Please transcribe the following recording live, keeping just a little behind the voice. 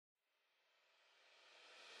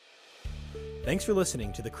Thanks for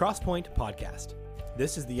listening to the Crosspoint Podcast.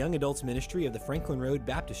 This is the young adults ministry of the Franklin Road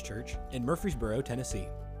Baptist Church in Murfreesboro, Tennessee.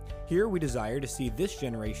 Here we desire to see this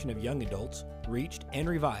generation of young adults reached and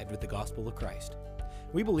revived with the gospel of Christ.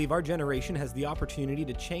 We believe our generation has the opportunity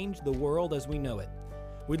to change the world as we know it.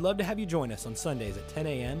 We'd love to have you join us on Sundays at 10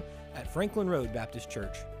 a.m. at Franklin Road Baptist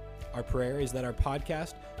Church. Our prayer is that our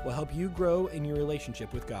podcast will help you grow in your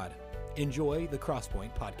relationship with God. Enjoy the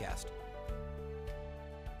Crosspoint Podcast.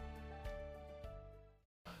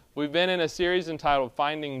 We've been in a series entitled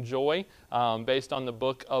Finding Joy, based on the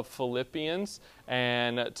book of Philippians.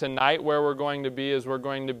 And tonight where we're going to be is we're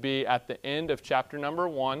going to be at the end of chapter number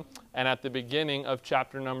 1 and at the beginning of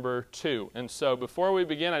chapter number 2. And so before we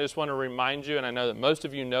begin, I just want to remind you, and I know that most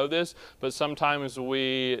of you know this, but sometimes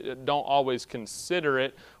we don't always consider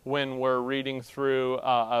it when we're reading through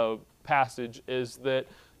a passage, is that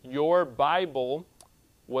your Bible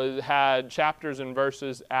had chapters and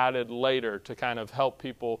verses added later to kind of help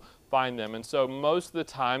people find them. And so most of the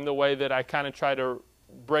time, the way that I kind of try to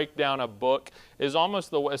break down a book is almost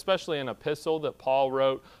the way, especially an epistle that Paul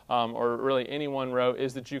wrote, or really anyone wrote,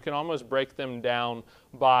 is that you can almost break them down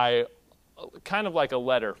by kind of like a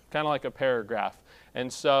letter, kind of like a paragraph.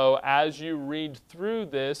 And so as you read through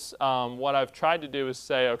this, what I've tried to do is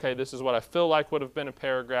say, okay, this is what I feel like would have been a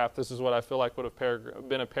paragraph. This is what I feel like would have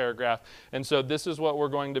been a paragraph. And so this is what we're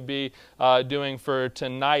going to be doing for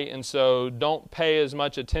tonight. And so don't pay as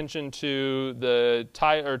much attention to the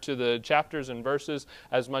to the chapters and verses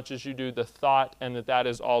as much as you do the thought, and that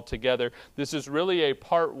is all together. This is really a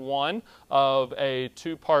part 1 of a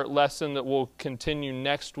 2-part lesson that will continue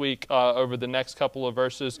next week over the next couple of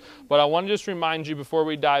verses. But I want to just remind you before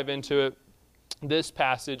we dive into it, this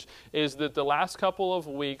passage is that the last couple of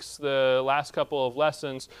weeks, the last couple of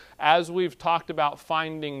lessons, as we've talked about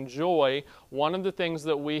finding joy, one of the things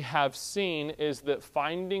that we have seen is that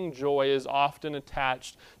finding joy is often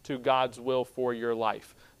attached to God's will for your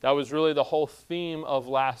life. That was really the whole theme of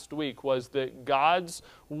last week, was that God's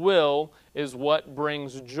will is what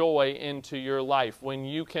brings joy into your life. When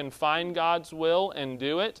you can find God's will and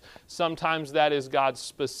do it, sometimes that is God's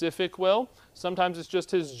specific will. Sometimes it's just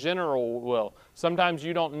His general will. Sometimes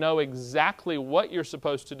you don't know exactly what you're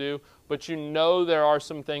supposed to do, but you know there are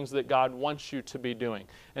some things that God wants you to be doing.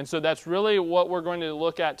 And so that's really what we're going to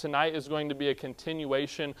look at tonight, is going to be a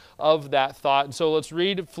continuation of that thought. And so let's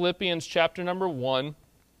read Philippians chapter number 1.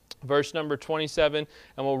 Verse number 27,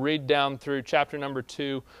 and we'll read down through chapter number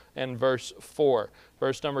 2 and verse 4.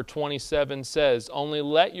 Verse number 27 says, "Only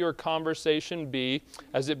let your conversation be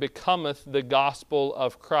as it becometh the gospel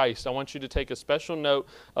of Christ." I want you to take a special note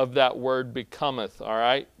of that word becometh, all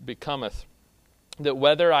right? Becometh. "That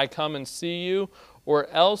whether I come and see you, or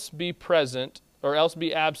else be present, or else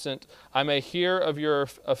be absent, I may hear of your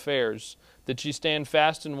affairs. That ye stand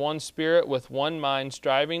fast in one spirit, with one mind,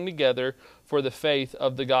 striving together for the faith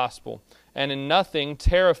of the gospel, and in nothing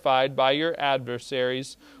terrified by your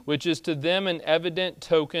adversaries, which is to them an evident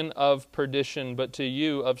token of perdition, but to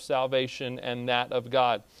you of salvation, and that of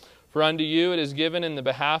God. For unto you it is given in the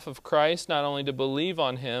behalf of Christ not only to believe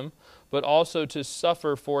on Him, but also to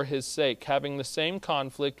suffer for His sake, having the same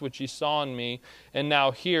conflict which ye saw in me, and now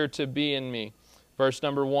hear to be in me." Verse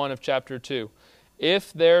number 1 of chapter 2.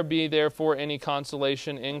 "If there be therefore any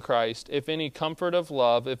consolation in Christ, if any comfort of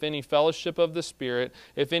love, if any fellowship of the Spirit,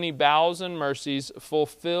 if any bowels and mercies,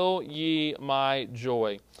 fulfill ye my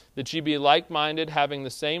joy. That ye be like-minded, having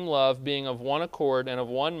the same love, being of one accord and of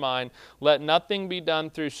one mind. Let nothing be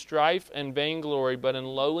done through strife and vainglory, but in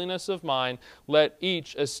lowliness of mind, let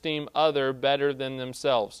each esteem other better than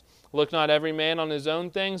themselves. Look not every man on his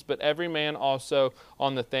own things, but every man also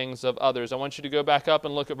on the things of others." I want you to go back up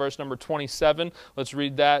and look at verse number 27. Let's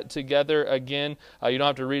read that together again. You don't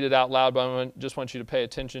have to read it out loud, but I just want you to pay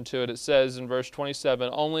attention to it. It says in verse 27,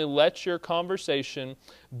 "Only let your conversation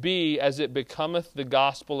be as it becometh the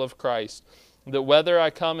gospel of Christ. That whether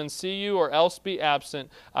I come and see you, or else be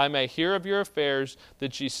absent, I may hear of your affairs,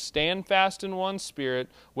 that ye stand fast in one spirit,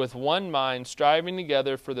 with one mind, striving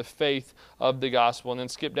together for the faith of the gospel." And then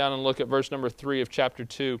skip down and look at verse number 3 of chapter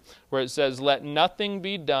 2, where it says, "Let nothing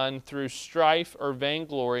be done through strife or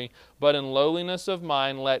vainglory, but in lowliness of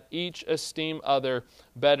mind, let each esteem other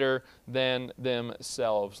better than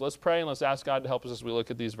themselves." Let's pray and let's ask God to help us as we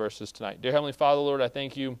look at these verses tonight. Dear Heavenly Father, Lord, I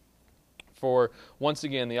thank you for, once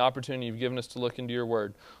again, the opportunity you've given us to look into your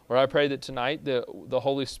word. Lord, I pray that tonight the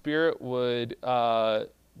Holy Spirit would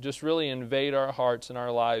just really invade our hearts and our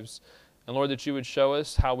lives. And Lord, that you would show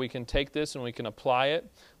us how we can take this and we can apply it.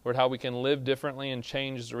 Lord, how we can live differently and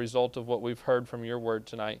change as a result of what we've heard from your word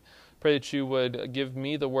tonight. Pray that you would give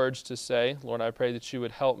me the words to say. Lord, I pray that you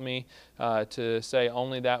would help me to say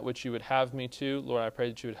only that which you would have me to. Lord, I pray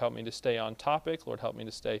that you would help me to stay on topic. Lord, help me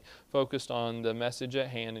to stay focused on the message at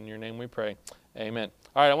hand. In your name we pray. Amen.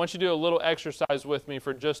 All right, I want you to do a little exercise with me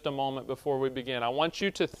for just a moment before we begin. I want you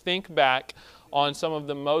to think back on some of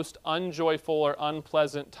the most unjoyful or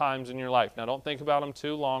unpleasant times in your life. Now, don't think about them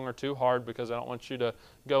too long or too hard, because I don't want you to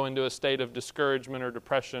go into a state of discouragement or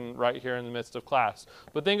depression right here in the midst of class.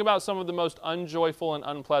 But think about some of the most unjoyful and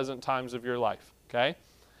unpleasant times of your life, okay?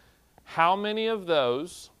 How many of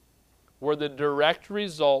those were the direct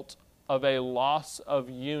result of a loss of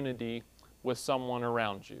unity with someone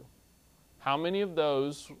around you? How many of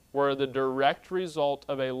those were the direct result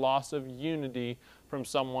of a loss of unity from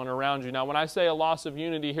someone around you? Now, when I say a loss of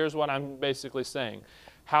unity, here's what I'm basically saying.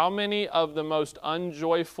 How many of the most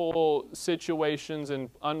unjoyful situations and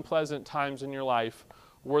unpleasant times in your life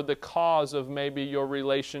were the cause of maybe your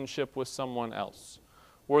relationship with someone else?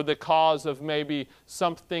 Were the cause of maybe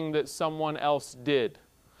something that someone else did,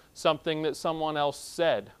 something that someone else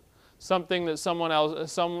said, something that someone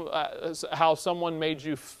else, how someone made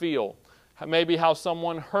you feel? Maybe how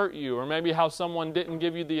someone hurt you, or maybe how someone didn't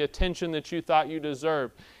give you the attention that you thought you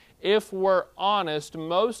deserved. If we're honest,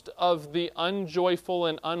 most of the unjoyful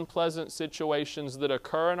and unpleasant situations that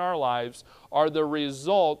occur in our lives are the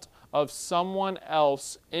result of someone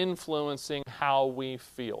else influencing how we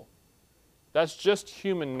feel. That's just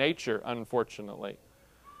human nature, unfortunately.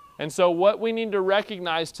 And so what we need to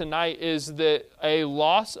recognize tonight is that a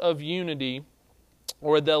loss of unity,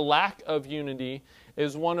 or the lack of unity,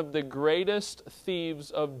 is one of the greatest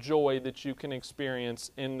thieves of joy that you can experience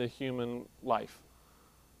in the human life.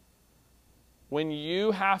 When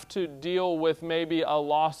you have to deal with maybe a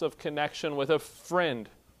loss of connection with a friend,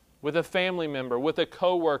 with a family member, with a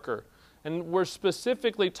coworker, and we're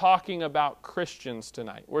specifically talking about Christians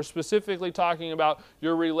tonight. We're specifically talking about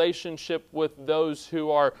your relationship with those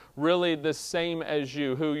who are really the same as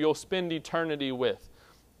you, who you'll spend eternity with.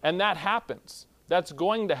 And that happens. That's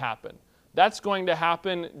going to happen. That's going to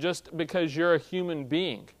happen just because you're a human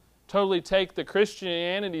being. Totally take the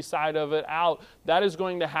Christianity side of it out. That is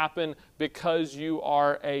going to happen because you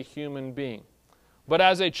are a human being. But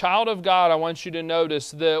as a child of God, I want you to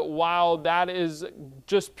notice that while that is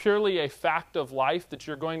just purely a fact of life, that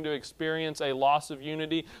you're going to experience a loss of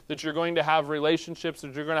unity, that you're going to have relationships,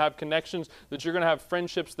 that you're going to have connections, that you're going to have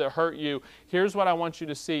friendships that hurt you, here's what I want you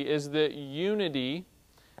to see, is that unity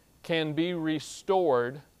can be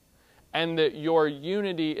restored, and that your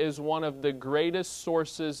unity is one of the greatest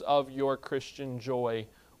sources of your Christian joy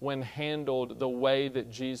when handled the way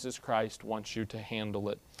that Jesus Christ wants you to handle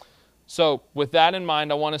it. So, with that in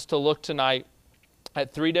mind, I want us to look tonight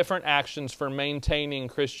at 3 different actions for maintaining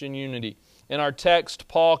Christian unity. In our text,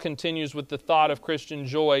 Paul continues with the thought of Christian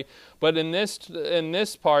joy, but in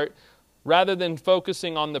this part, rather than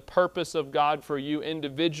focusing on the purpose of God for you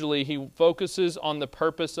individually, he focuses on the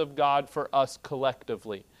purpose of God for us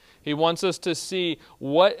collectively. He wants us to see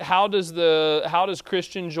how does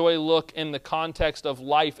Christian joy look in the context of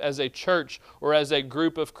life as a church or as a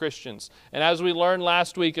group of Christians. And as we learned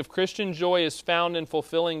last week, if Christian joy is found in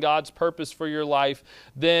fulfilling God's purpose for your life,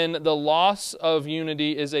 then the loss of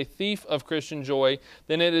unity is a thief of Christian joy.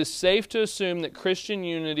 Then it is safe to assume that Christian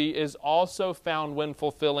unity is also found when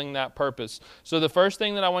fulfilling that purpose. So the first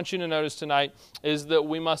thing that I want you to notice tonight is that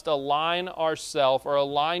we must align yourself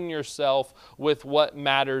with what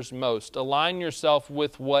matters most. Align yourself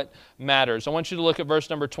with what matters. I want you to look at verse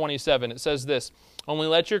number 27. It says this, "Only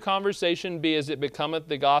let your conversation be as it becometh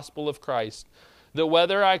the gospel of Christ, that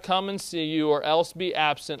whether I come and see you or else be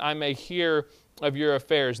absent, I may hear of your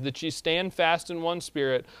affairs, that ye stand fast in one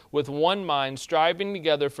spirit, with one mind, striving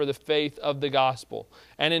together for the faith of the gospel,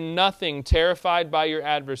 and in nothing terrified by your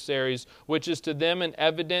adversaries, which is to them an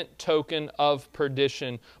evident token of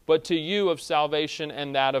perdition, but to you of salvation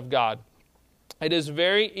and that of God." It is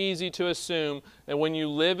very easy to assume that when you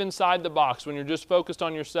live inside the box, when you're just focused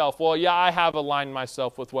on yourself, well, yeah, I have aligned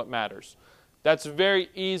myself with what matters. That's very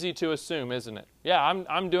easy to assume, isn't it? Yeah,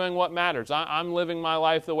 I'm doing what matters. I'm living my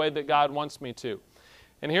life the way that God wants me to.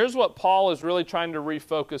 And here's what Paul is really trying to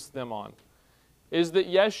refocus them on, is that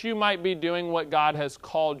yes, you might be doing what God has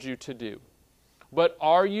called you to do, but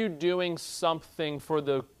are you doing something for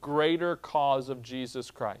the greater cause of Jesus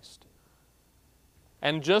Christ?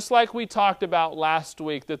 And just like we talked about last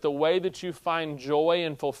week, that the way that you find joy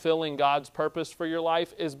in fulfilling God's purpose for your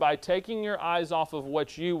life is by taking your eyes off of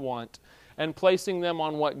what you want and placing them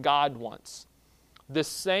on what God wants. The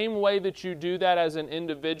same way that you do that as an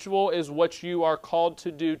individual is what you are called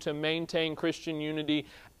to do to maintain Christian unity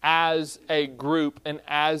as a group and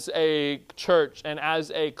as a church and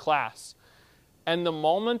as a class. And the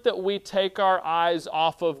moment that we take our eyes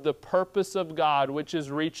off of the purpose of God, which is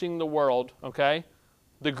reaching the world, okay,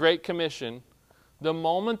 the Great Commission, the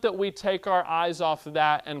moment that we take our eyes off of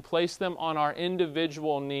that and place them on our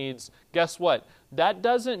individual needs, guess what? That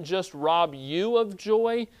doesn't just rob you of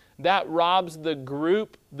joy, that robs the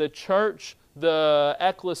group, the church, the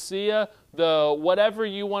ecclesia, the whatever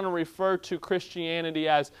you want to refer to Christianity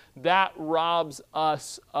as, that robs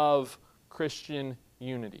us of Christian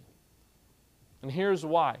unity. And here's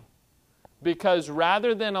why. Because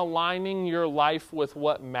rather than aligning your life with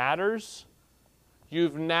what matters,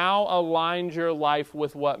 you've now aligned your life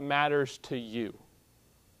with what matters to you.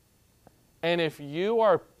 And if you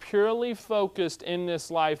are purely focused in this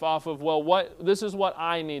life off of, well, this is what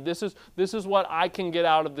I need, this is what I can get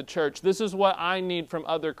out of the church, this is what I need from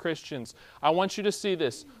other Christians, I want you to see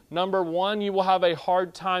this. Number one, you will have a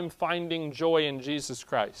hard time finding joy in Jesus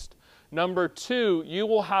Christ. Number two, you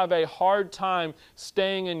will have a hard time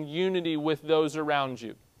staying in unity with those around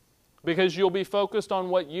you, because you'll be focused on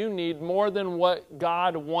what you need more than what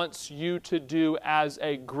God wants you to do as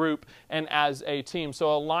a group and as a team.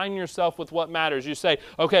 So align yourself with what matters. You say,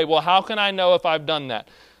 okay, well, how can I know if I've done that?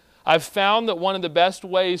 I've found that one of the best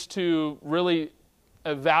ways to really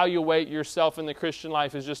evaluate yourself in the Christian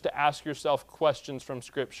life is just to ask yourself questions from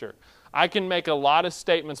Scripture. I can make a lot of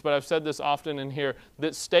statements, but I've said this often in here,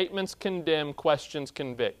 that statements condemn, questions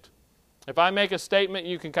convict. If I make a statement,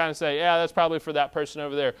 you can kind of say, yeah, that's probably for that person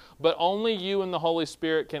over there. But only you and the Holy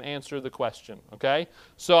Spirit can answer the question, okay?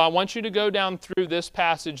 So I want you to go down through this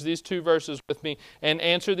passage, these two verses with me, and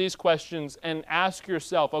answer these questions and ask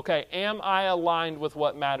yourself, okay, am I aligned with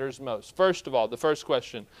what matters most? First of all, the first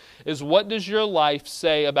question is, what does your life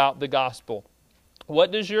say about the gospel?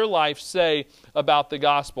 What does your life say about the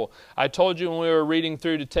gospel? I told you when we were reading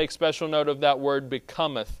through to take special note of that word,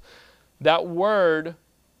 becometh. That word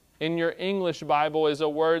in your English Bible is a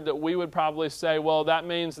word that we would probably say, well, that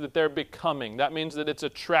means that they're becoming. That means that it's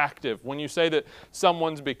attractive. When you say that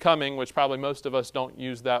someone's becoming, which probably most of us don't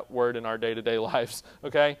use that word in our day-to-day lives,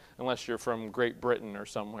 okay? Unless you're from Great Britain or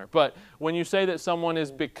somewhere. But when you say that someone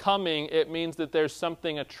is becoming, it means that there's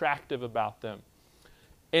something attractive about them.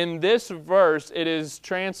 In this verse, it is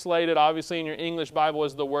translated, obviously in your English Bible,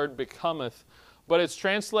 as the word becometh. But it's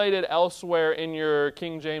translated elsewhere in your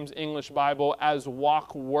King James English Bible as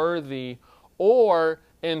walk worthy, or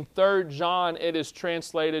in 3 John it is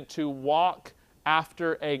translated to walk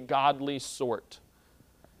after a godly sort.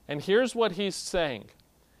 And here's what he's saying,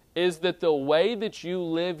 is that the way that you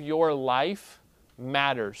live your life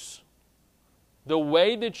matters. The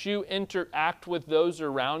way that you interact with those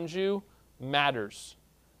around you matters.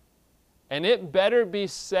 And it better be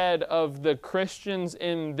said of the Christians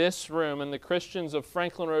in this room and the Christians of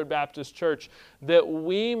Franklin Road Baptist Church that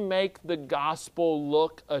we make the gospel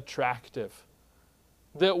look attractive.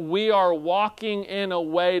 That we are walking in a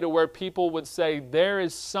way to where people would say there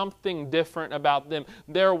is something different about them.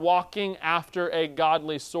 They're walking after a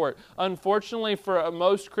godly sort. Unfortunately for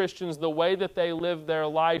most Christians, the way that they live their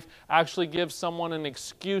life actually gives someone an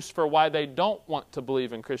excuse for why they don't want to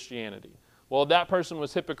believe in Christianity. Well, that person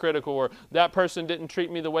was hypocritical, or that person didn't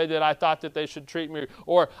treat me the way that I thought that they should treat me,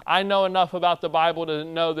 or I know enough about the Bible to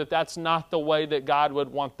know that that's not the way that God would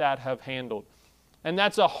want that have handled. And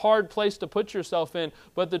that's a hard place to put yourself in,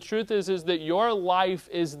 but the truth is that your life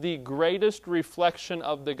is the greatest reflection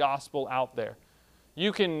of the gospel out there.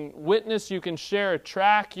 You can witness, you can share a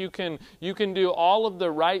tract, you can do all of the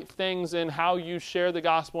right things in how you share the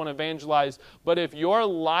gospel and evangelize. But if your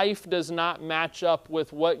life does not match up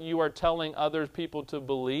with what you are telling other people to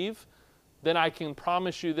believe, then I can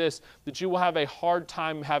promise you this, that you will have a hard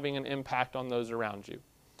time having an impact on those around you.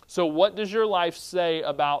 So what does your life say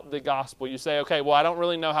about the gospel? You say, okay, well, I don't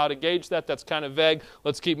really know how to gauge that. That's kind of vague.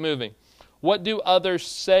 Let's keep moving. What do others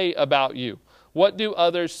say about you? What do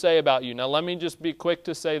others say about you? Now, let me just be quick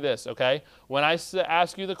to say this, okay? When I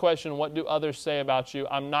ask you the question, what do others say about you,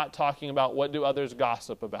 I'm not talking about what do others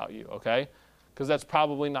gossip about you, okay? Because that's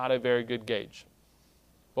probably not a very good gauge.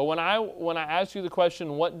 But when I ask you the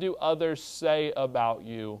question, what do others say about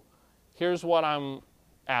you, here's what I'm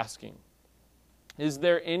asking. Is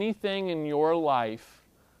there anything in your life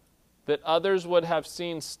that others would have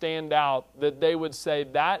seen stand out that they would say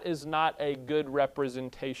that is not a good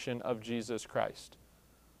representation of Jesus Christ?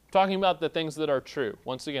 I'm talking about the things that are true.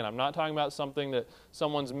 Once again, I'm not talking about something that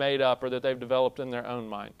someone's made up or that they've developed in their own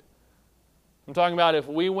mind. I'm talking about if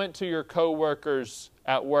we went to your coworkers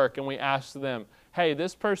at work and we asked them, hey,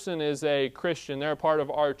 this person is a Christian, they're a part of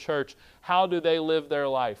our church, how do they live their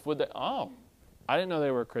life? Would they, oh, I didn't know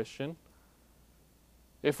they were a Christian.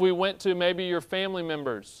 If we went to maybe your family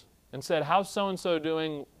members and said, how's so-and-so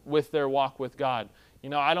doing with their walk with God? You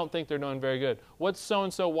know, I don't think they're doing very good. What's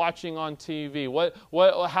so-and-so watching on TV? What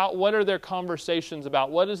are their conversations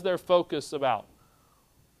about? What is their focus about?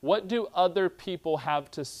 What do other people have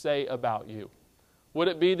to say about you? Would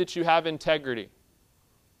it be that you have integrity?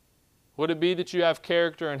 Would it be that you have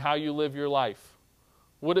character in how you live your life?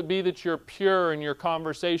 Would it be that you're pure in your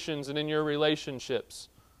conversations and in your relationships?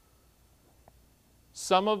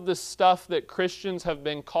 Some of the stuff that Christians have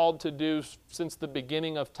been called to do since the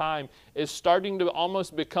beginning of time is starting to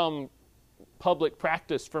almost become public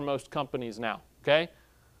practice for most companies now, okay?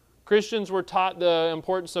 Christians were taught the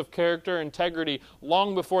importance of character and integrity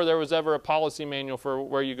long before there was ever a policy manual for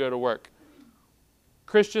where you go to work.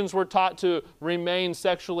 Christians were taught to remain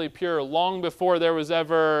sexually pure long before there was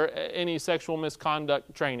ever any sexual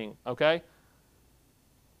misconduct training, okay?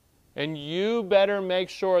 And you better make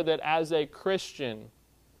sure that as a Christian,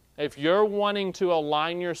 if you're wanting to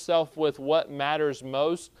align yourself with what matters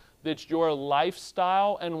most, that your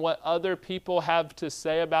lifestyle and what other people have to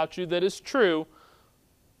say about you that is true,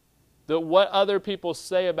 that what other people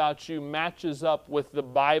say about you matches up with the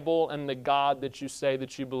Bible and the God that you say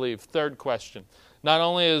that you believe. Third question. Not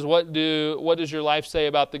only is what does your life say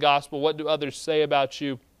about the gospel, what do others say about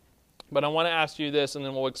you, but I want to ask you this, and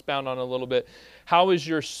then we'll expound on it a little bit. How is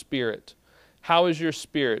your spirit? How is your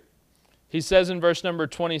spirit? He says in verse number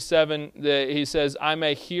 27, that he says, I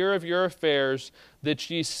may hear of your affairs, that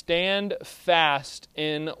ye stand fast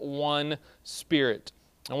in one spirit.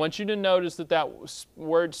 I want you to notice that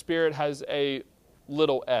word spirit has a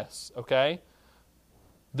little s, okay?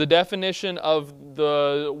 The definition of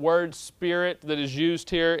the word spirit that is used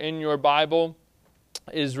here in your Bible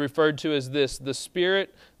is referred to as this: the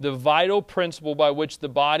spirit, the vital principle by which the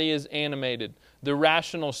body is animated, the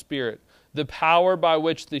rational spirit, the power by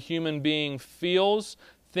which the human being feels,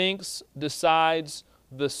 thinks, decides,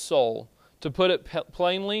 the soul. To put it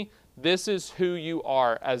plainly, this is who you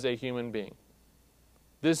are as a human being.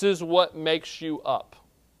 This is what makes you up.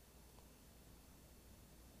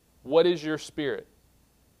 What is your spirit?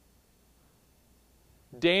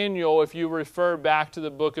 Daniel, if you refer back to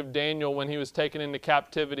the book of Daniel when he was taken into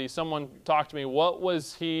captivity, someone talked to me,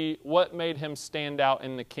 what made him stand out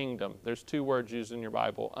in the kingdom? There's two words used in your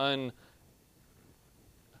Bible.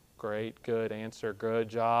 Great, good answer, good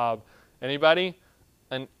job. Anybody?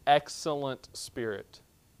 An excellent spirit.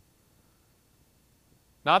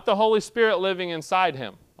 Not the Holy Spirit living inside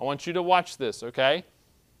him. I want you to watch this, okay?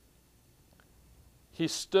 He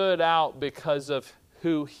stood out because of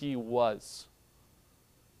who he was.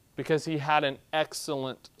 Because he had an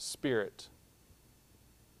excellent spirit.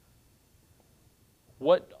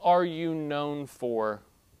 What are you known for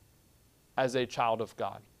as a child of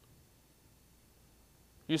God?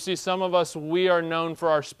 You see, some of us, we are known for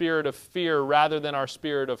our spirit of fear rather than our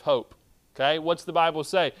spirit of hope. Okay? What's the Bible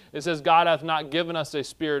say? It says God hath not given us a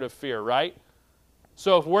spirit of fear, right?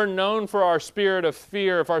 So if we're known for our spirit of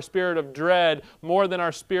fear, if our spirit of dread, more than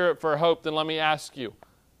our spirit for hope, then let me ask you,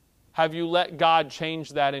 have you let God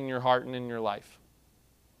change that in your heart and in your life?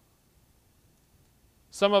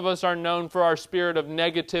 Some of us are known for our spirit of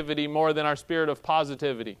negativity more than our spirit of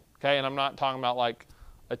positivity. Okay? And I'm not talking about like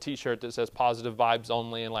a t-shirt that says positive vibes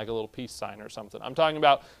only and like a little peace sign or something. I'm talking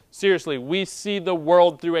about, seriously, we see the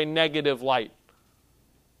world through a negative light.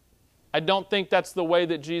 I don't think that's the way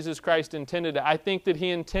that Jesus Christ intended it. I think that He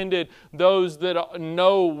intended those that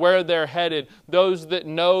know where they're headed, those that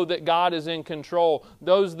know that God is in control,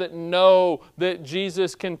 those that know that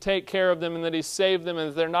Jesus can take care of them and that He saved them and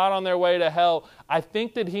that they're not on their way to hell. I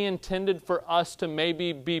think that He intended for us to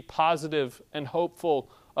maybe be positive and hopeful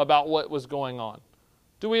about what was going on.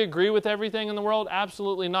 Do we agree with everything in the world?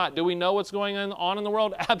 Absolutely not. Do we know what's going on in the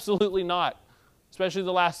world? Absolutely not. Especially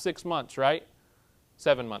the last 6 months, right?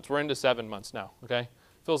 7 months. We're into 7 months now, okay?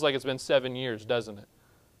 Feels like it's been 7 years, doesn't it?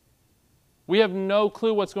 We have no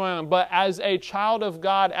clue what's going on. But as a child of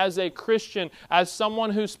God, as a Christian, as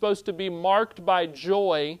someone who's supposed to be marked by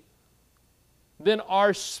joy, then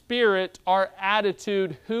our spirit, our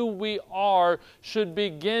attitude, who we are, should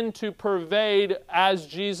begin to pervade as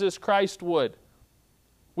Jesus Christ would.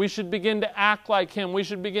 We should begin to act like Him. We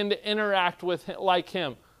should begin to interact with Him like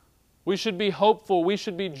Him. We should be hopeful. We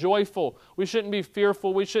should be joyful. We shouldn't be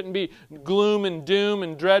fearful. We shouldn't be gloom and doom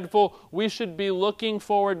and dreadful. We should be looking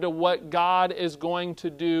forward to what God is going to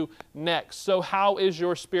do next. So how is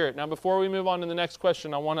your spirit? Now, before we move on to the next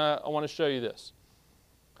question, I want to show you this.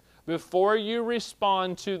 Before you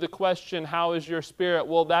respond to the question, how is your spirit?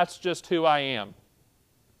 Well, that's just who I am.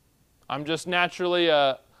 I just naturally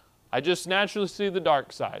see the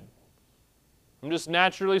dark side. I'm just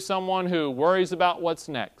naturally someone who worries about what's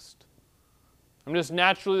next. I'm just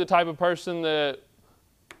naturally the type of person that,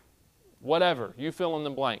 whatever, you fill in the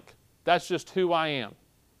blank. That's just who I am.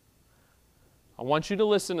 I want you to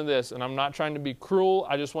listen to this, and I'm not trying to be cruel.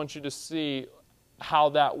 I just want you to see how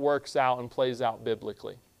that works out and plays out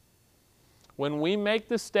biblically. When we make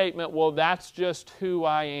the statement, well, that's just who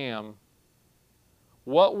I am,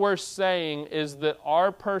 what we're saying is that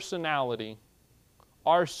our personality,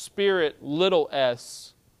 our spirit, little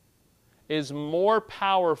s, is more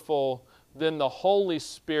powerful than the Holy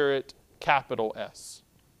Spirit, capital S.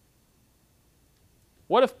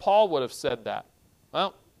 What if Paul would have said that?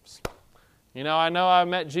 Well, I know I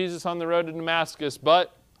met Jesus on the road to Damascus,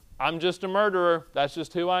 but I'm just a murderer. That's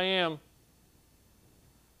just who I am.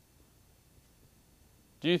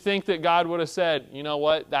 Do you think that God would have said, you know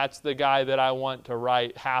what, that's the guy that I want to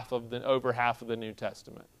write over half of the New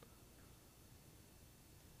Testament?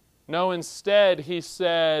 No, instead he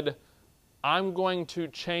said, I'm going to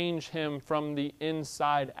change him from the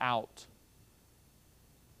inside out.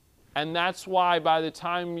 And that's why by the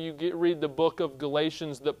time you read the book of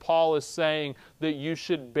Galatians that Paul is saying that you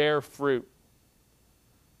should bear fruit.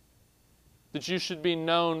 That you should be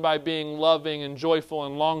known by being loving and joyful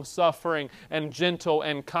and long-suffering and gentle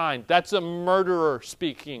and kind. That's a murderer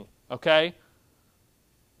speaking, okay?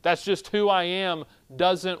 That's just who I am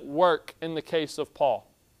doesn't work in the case of Paul.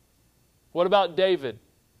 What about David?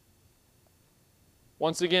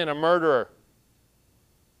 Once again, a murderer,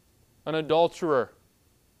 an adulterer.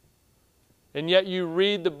 And yet you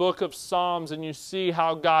read the book of Psalms and you see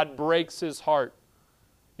how God breaks his heart.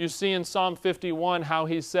 You see in Psalm 51 how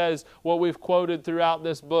he says, what we've quoted throughout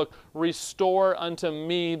this book, restore unto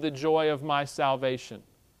me the joy of my salvation.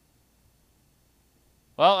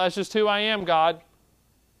 Well, that's just who I am, God.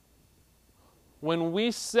 When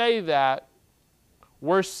we say that,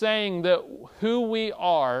 we're saying that who we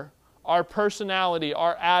are, our personality,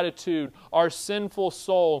 our attitude, our sinful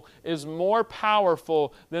soul is more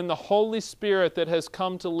powerful than the Holy Spirit that has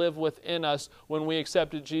come to live within us when we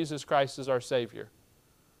accepted Jesus Christ as our Savior.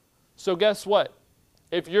 So guess what?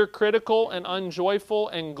 If you're critical and unjoyful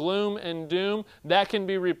and gloom and doom, that can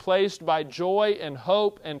be replaced by joy and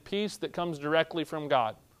hope and peace that comes directly from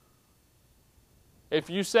God. If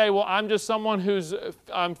you say, well, I'm just someone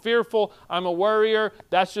I'm fearful, I'm a worrier,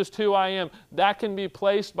 that's just who I am, that can be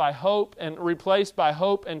replaced by hope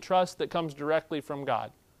and trust that comes directly from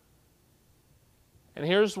God. And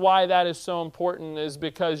here's why that is so important, is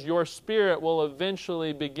because your spirit will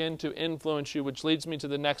eventually begin to influence you, which leads me to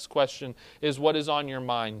the next question, is what is on your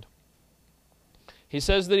mind? He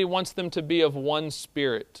says that he wants them to be of one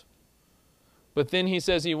spirit. But then he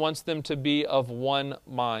says he wants them to be of one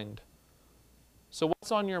mind. So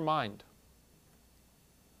what's on your mind?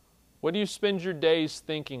 What do you spend your days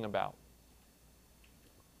thinking about?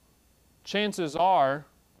 Chances are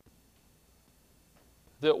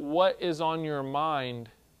that what is on your mind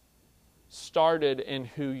started in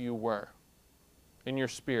who you were, in your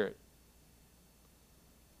spirit.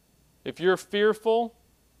 If you're fearful,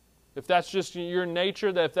 if that's just your nature,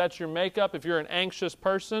 if that's your makeup, if you're an anxious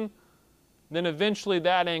person, then eventually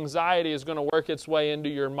that anxiety is going to work its way into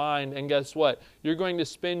your mind, and guess what? You're going to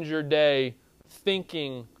spend your day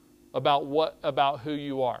thinking about who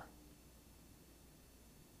you are.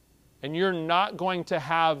 And you're not going to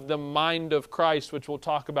have the mind of Christ, which we'll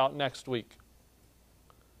talk about next week.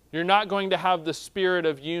 You're not going to have the spirit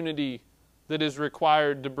of unity that is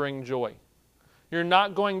required to bring joy. You're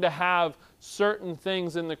not going to have certain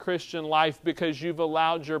things in the Christian life because you've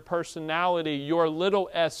allowed your personality, your little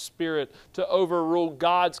s spirit, to overrule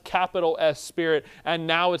God's capital S spirit, and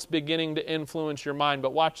now it's beginning to influence your mind.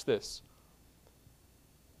 But watch this.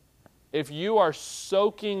 If you are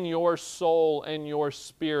soaking your soul and your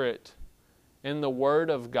spirit in the Word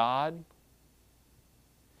of God,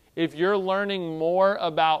 if you're learning more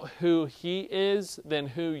about who He is than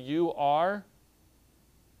who you are,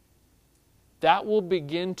 that will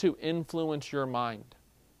begin to influence your mind.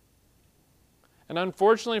 And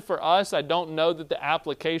unfortunately for us, I don't know that the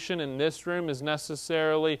application in this room is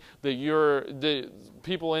necessarily that the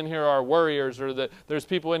people in here are worriers, or that there's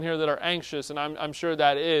people in here that are anxious, and I'm sure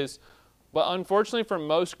that is. But unfortunately for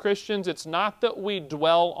most Christians, it's not that we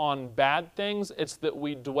dwell on bad things, it's that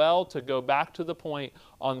we dwell, to go back to the point,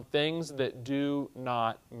 on things that do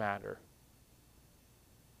not matter.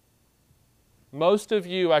 Most of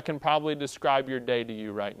you, I can probably describe your day to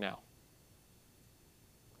you right now.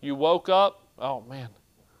 You woke up, oh man,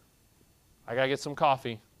 I got to get some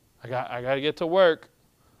coffee. I got to get to work.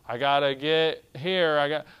 I got to get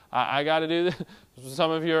here. I got to do this.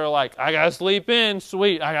 Some of you are like, I got to sleep in.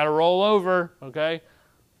 Sweet. I got to roll over. Okay?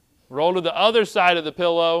 Roll to the other side of the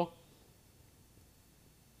pillow.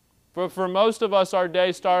 For most of us, our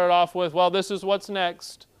day started off with, well, this is what's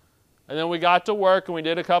next. And then we got to work and we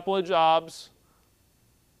did a couple of jobs.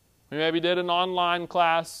 We maybe did an online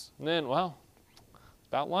class. And then, well, it's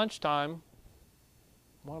about lunchtime.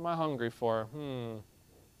 What am I hungry for?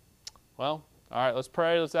 Well, all right, let's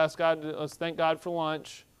pray. Let's ask God. Let's thank God for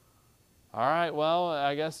lunch. All right, well,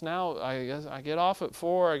 I guess I get off at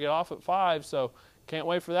 4. I get off at 5, so can't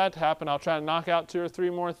wait for that to happen. I'll try to knock out 2 or 3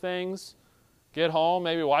 more things. Get home,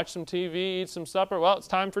 maybe watch some TV, eat some supper. Well, it's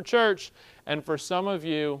time for church. And for some of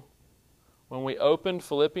you, when we opened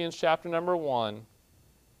Philippians chapter number 1,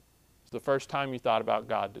 it's the first time you thought about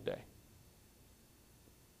God today.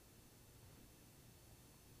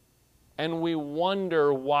 And we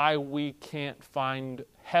wonder why we can't find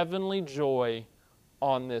heavenly joy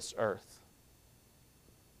on this earth.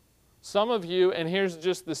 Some of you, and here's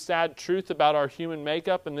just the sad truth about our human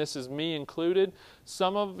makeup, and this is me included.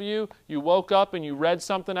 Some of you, you woke up and you read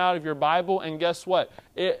something out of your Bible, and guess what?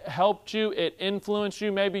 It helped you, it influenced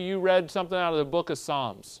you. Maybe you read something out of the book of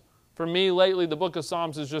Psalms. For me, lately, the book of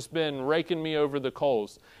Psalms has just been raking me over the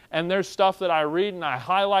coals. And there's stuff that I read and I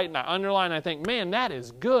highlight and I underline and I think, man, that is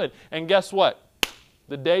good. And guess what?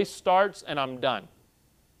 The day starts and I'm done.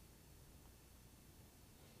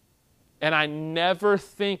 And I never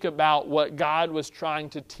think about what God was trying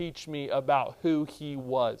to teach me about who He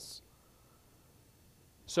was.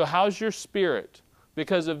 So how's your spirit?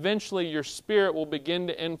 Because eventually your spirit will begin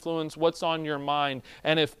to influence what's on your mind.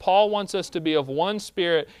 And if Paul wants us to be of one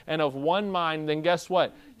spirit and of one mind, then guess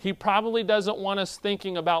what? He probably doesn't want us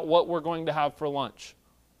thinking about what we're going to have for lunch.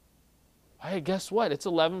 Hey, guess what? It's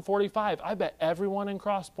 11:45. I bet everyone in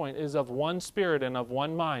Crosspoint is of one spirit and of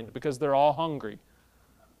one mind because they're all hungry.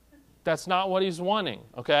 That's not what he's wanting,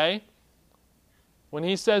 okay? When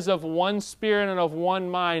he says of one spirit and of one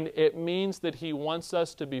mind, it means that he wants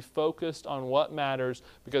us to be focused on what matters,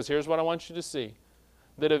 because here's what I want you to see.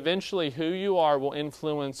 That eventually who you are will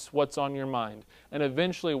influence what's on your mind. And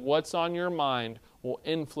eventually what's on your mind will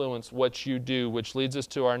influence what you do, which leads us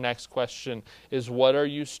to our next question, is what are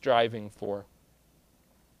you striving for?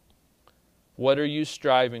 What are you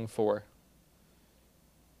striving for?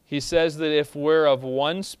 He says that if we're of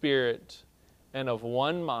one spirit and of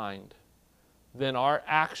one mind, then our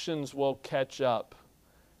actions will catch up,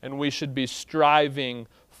 and we should be striving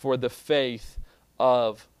for the faith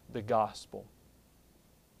of the gospel.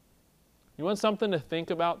 You want something to think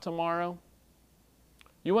about tomorrow?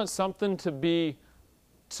 You want something to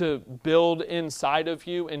build inside of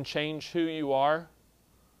you and change who you are?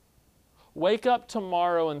 Wake up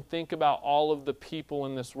tomorrow and think about all of the people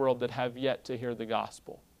in this world that have yet to hear the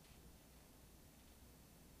gospel.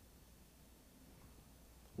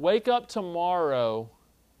 Wake up tomorrow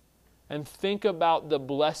and think about the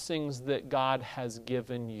blessings that God has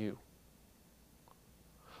given you.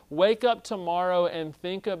 Wake up tomorrow and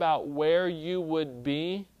think about where you would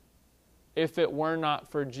be if it were not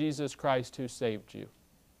for Jesus Christ who saved you.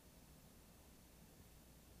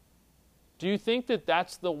 Do you think that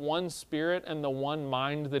that's the one spirit and the one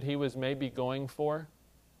mind that He was maybe going for?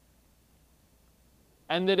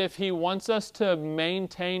 And that if He wants us to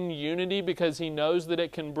maintain unity because He knows that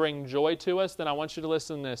it can bring joy to us, then I want you to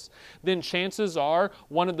listen to this. Then chances are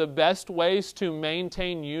one of the best ways to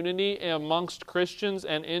maintain unity amongst Christians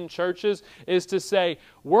and in churches is to say,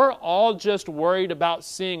 we're all just worried about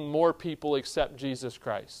seeing more people accept Jesus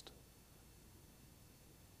Christ.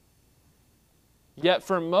 Yet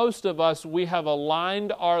for most of us, we have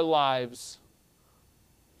aligned our lives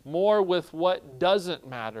more with what doesn't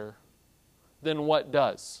matter than what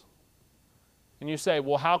does. And you say,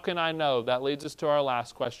 well, how can I know? That leads us to our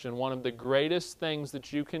last question. One of the greatest things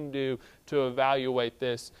that you can do to evaluate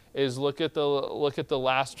this is look at the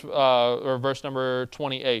last or verse number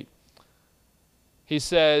 28. He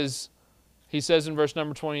says in verse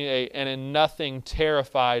number 28, and in nothing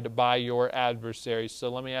terrified by your adversaries. So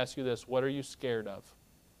let me ask you this, what are you scared of?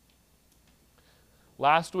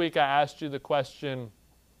 Last week I asked you the question,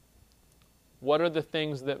 what are the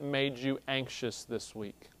things that made you anxious this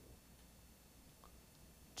week?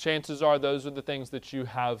 Chances are those are the things that you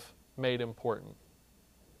have made important.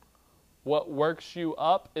 What works you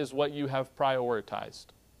up is what you have prioritized.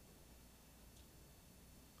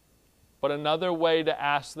 But another way to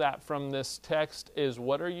ask that from this text is,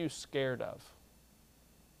 what are you scared of?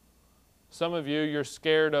 Some of you, you're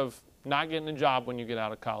scared of not getting a job when you get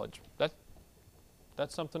out of college.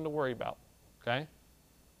 That's something to worry about, okay?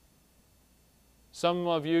 Some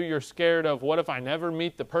of you, you're scared of, what if I never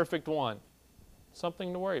meet the perfect one?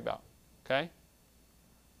 Something to worry about, okay?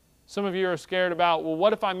 Some of you are scared about, well,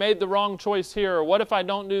 what if I made the wrong choice here? Or what if I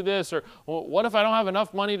don't do this? Or well, what if I don't have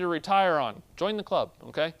enough money to retire on? Join the club,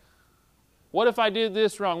 okay? What if I did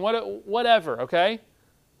this wrong? Whatever, okay?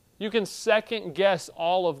 You can second guess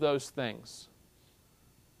all of those things.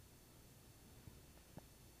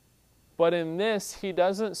 But in this, he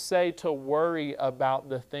doesn't say to worry about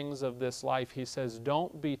the things of this life. He says,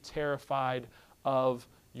 don't be terrified of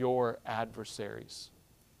your adversaries.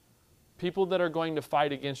 People that are going to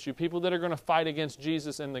fight against you. People that are going to fight against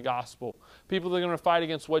Jesus and the gospel. People that are going to fight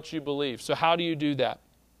against what you believe. So how do you do that?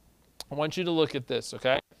 I want you to look at this,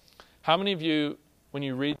 okay? How many of you, when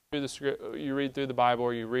you read through the script, you read through the Bible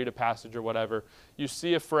or you read a passage or whatever, you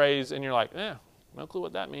see a phrase and you're like, no clue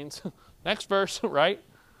what that means. Next verse, right?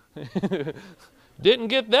 Didn't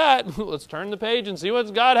get that. Let's turn the page and see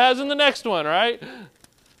what God has in the next one, right?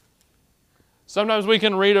 Sometimes we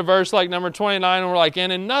can read a verse like number 29 and we're like,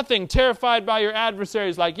 and in nothing terrified by your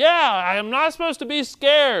adversaries. Like, yeah, I am not supposed to be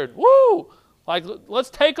scared. Woo! Like, let's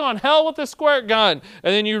take on hell with a squirt gun.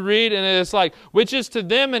 And then you read and it's like, which is to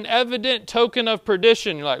them an evident token of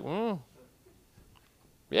perdition. You're like,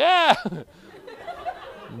 yeah.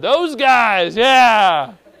 Those guys,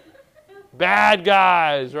 yeah. Bad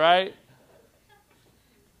guys, right?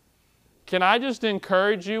 Can I just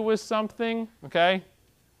encourage you with something, okay?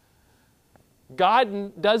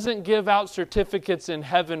 God doesn't give out certificates in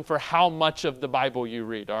heaven for how much of the Bible you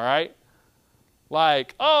read, all right?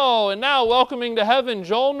 Like, oh, and now welcoming to heaven,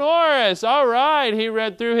 Joel Norris. All right, he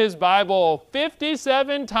read through his Bible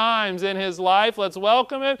 57 times in his life. Let's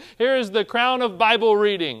welcome him. Here is the crown of Bible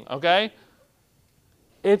reading, okay?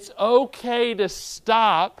 It's okay to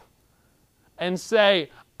stop and say,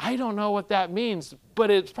 I don't know what that means, but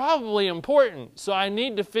it's probably important, so I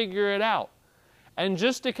need to figure it out. And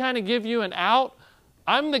just to kind of give you an out,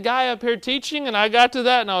 I'm the guy up here teaching, and I got to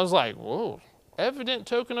that, and I was like, whoa, evident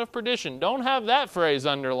token of perdition. Don't have that phrase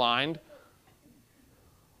underlined.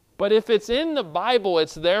 But if it's in the Bible,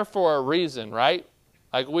 it's there for a reason, right?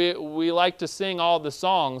 Like we like to sing all the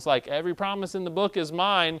songs, like every promise in the book is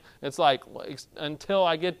mine. It's like until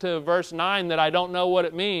I get to verse 9 that I don't know what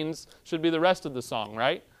it means, should be the rest of the song,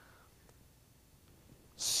 right?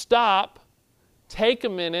 Stop, take a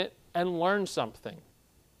minute, and learn something.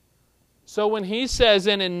 So when he says,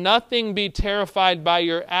 and in nothing be terrified by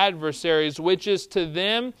your adversaries, which is to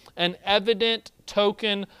them an evident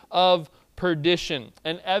token of perdition.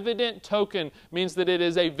 An evident token means that it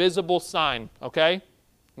is a visible sign, okay?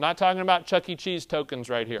 I'm not talking about Chuck E. Cheese tokens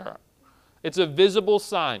right here. It's a visible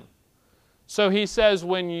sign. So he says,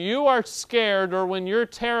 when you are scared or when you're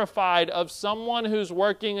terrified of someone who's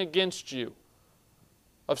working against you,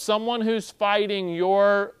 of someone who's fighting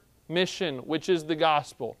your mission, which is the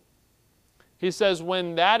gospel, he says,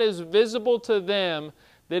 when that is visible to them,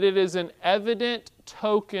 that it is an evident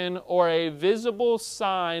token or a visible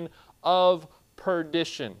sign of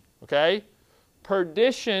perdition. Okay?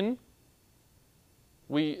 Perdition,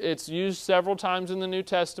 it's used several times in the New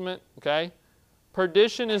Testament. Okay?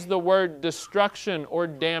 Perdition is the word destruction or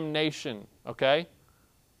damnation. Okay?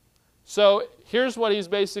 So here's what he's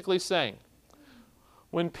basically saying.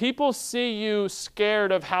 When people see you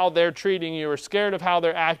scared of how they're treating you or scared of how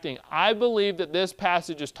they're acting, I believe that this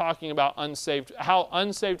passage is talking about how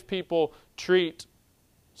unsaved people treat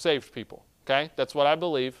saved people. Okay? That's what I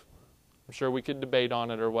believe. I'm sure we could debate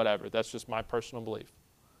on it or whatever. That's just my personal belief.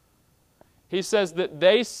 He says that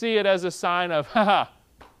they see it as a sign of,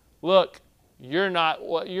 look, you're not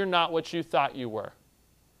what you thought you were.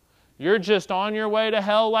 You're just on your way to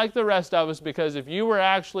hell like the rest of us, because if you were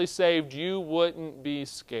actually saved, you wouldn't be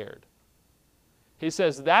scared. He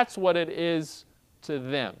says that's what it is to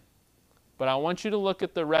them. But I want you to look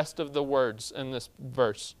at the rest of the words in this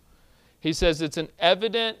verse. He says it's an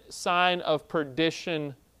evident sign of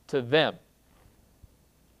perdition to them,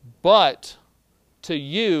 but to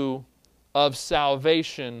you of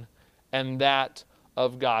salvation and that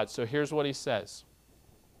of God. So here's what he says.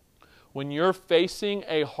 When you're facing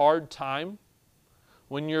a hard time,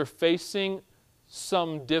 when you're facing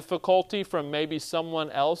some difficulty from maybe someone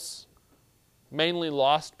else, mainly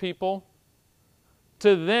lost people,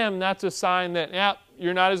 to them that's a sign that,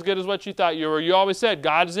 you're not as good as what you thought you were. You always said,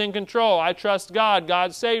 God is in control. I trust God.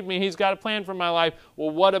 God saved me. He's got a plan for my life. Well,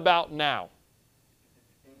 what about now?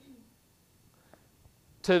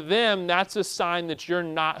 To them, that's a sign that you're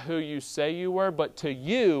not who you say you were. But to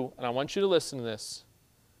you, and I want you to listen to this,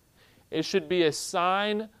 it should be a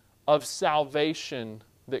sign of salvation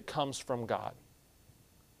that comes from God.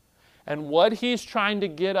 And what he's trying to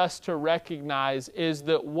get us to recognize is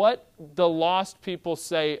that what the lost people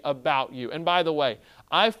say about you, and by the way,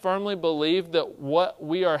 I firmly believe that what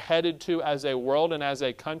we are headed to as a world and as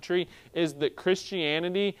a country is that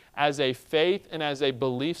Christianity as a faith and as a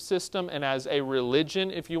belief system and as a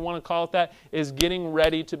religion, if you want to call it that, is getting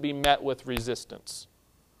ready to be met with resistance.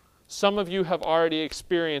 Some of you have already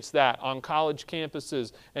experienced that on college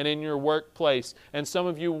campuses and in your workplace, and some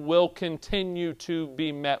of you will continue to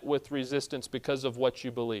be met with resistance because of what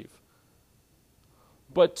you believe.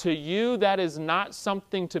 But to you, that is not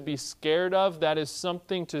something to be scared of. That is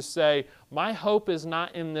something to say, my hope is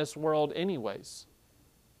not in this world anyways.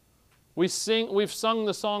 We've sung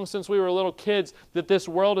the song since we were little kids that this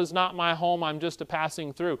world is not my home, I'm just a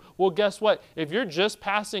passing through. Well, guess what? If you're just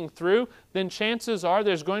passing through, then chances are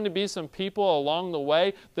there's going to be some people along the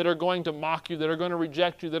way that are going to mock you, that are going to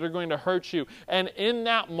reject you, that are going to hurt you. And in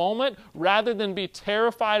that moment, rather than be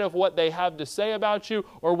terrified of what they have to say about you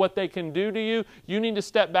or what they can do to you, you need to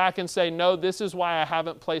step back and say, no, this is why I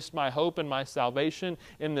haven't placed my hope and my salvation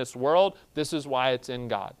in this world. This is why it's in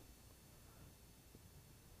God.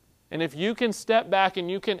 And if you can step back and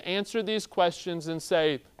you can answer these questions and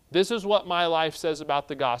say, this is what my life says about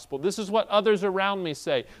the gospel. This is what others around me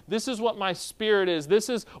say. This is what my spirit is. This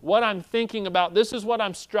is what I'm thinking about. This is what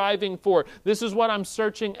I'm striving for. This is what I'm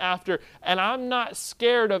searching after. And I'm not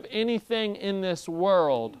scared of anything in this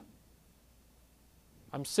world.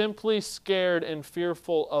 I'm simply scared and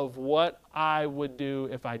fearful of what I would do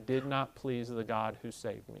if I did not please the God who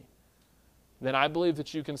saved me. Then I believe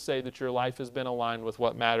that you can say that your life has been aligned with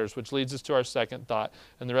what matters, which leads us to our second thought,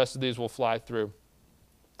 and the rest of these will fly through.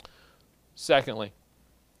 Secondly,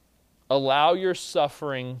 allow your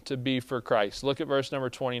suffering to be for Christ. Look at verse number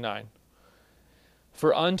 29.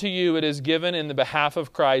 For unto you it is given in the behalf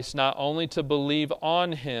of Christ not only to believe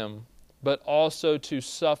on Him, but also to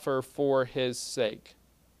suffer for His sake.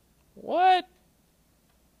 What?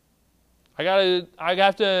 I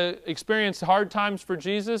have to experience hard times for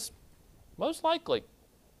Jesus? Most likely.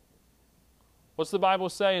 What's the Bible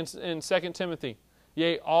say in 2 Timothy?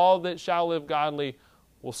 Yea, all that shall live godly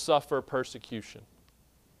will suffer persecution.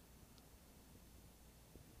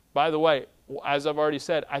 By the way, as I've already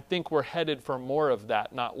said, I think we're headed for more of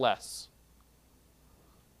that, not less.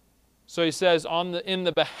 So he says, in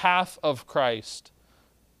the behalf of Christ,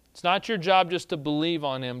 it's not your job just to believe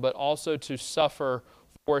on Him, but also to suffer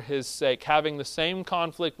for His sake, having the same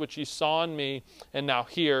conflict which you saw in me and now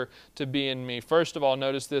here to be in me. First of all,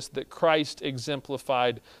 notice this, that Christ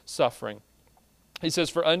exemplified suffering. He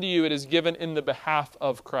says, for unto you it is given in the behalf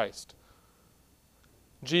of Christ.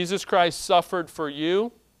 Jesus Christ suffered for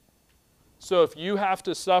you, so if you have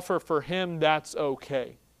to suffer for Him, that's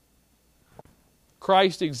okay.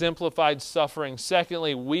 Christ exemplified suffering.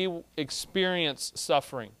 Secondly, we experience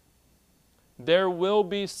suffering. There will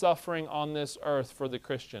be suffering on this earth for the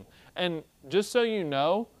Christian. And just so you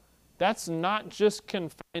know, that's not just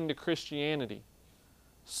confined to Christianity.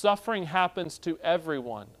 Suffering happens to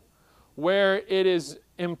everyone. Where it is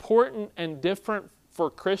important and different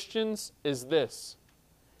for Christians is this,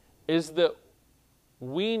 is that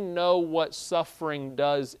we know what suffering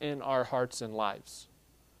does in our hearts and lives.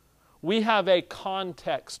 We have a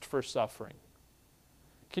context for suffering.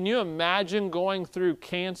 Can you imagine going through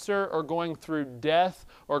cancer or going through death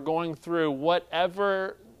or going through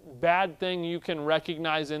whatever bad thing you can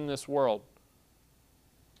recognize in this world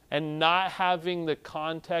and not having the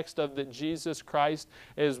context of that Jesus Christ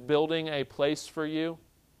is building a place for you?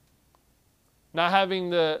 Not having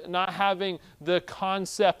the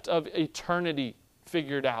concept of eternity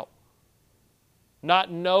figured out.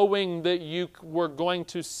 Not knowing that you were going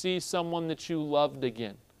to see someone that you loved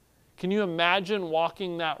again. Can you imagine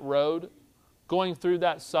walking that road, going through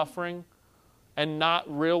that suffering, and not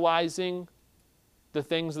realizing the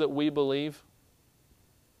things that we believe?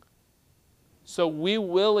 So we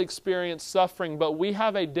will experience suffering, but we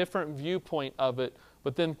have a different viewpoint of it.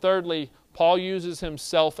 But then thirdly, Paul uses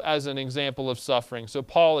himself as an example of suffering. So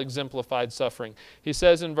Paul exemplified suffering. He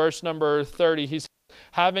says in verse number 30, he says,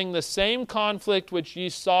 having the same conflict which ye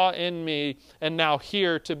saw in me, and now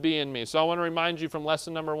here to be in me. So I want to remind you from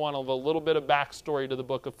lesson number 1 of a little bit of backstory to the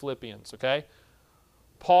book of Philippians, okay?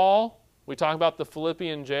 Paul, we talk about the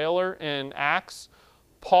Philippian jailer in Acts.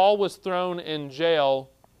 Paul was thrown in jail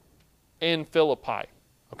in Philippi,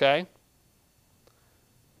 okay?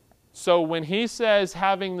 So when he says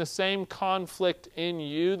having the same conflict in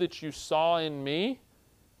you that you saw in me,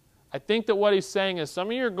 I think that what he's saying is some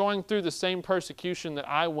of you are going through the same persecution that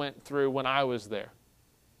I went through when I was there.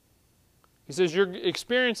 He says you're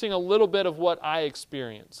experiencing a little bit of what I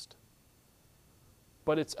experienced.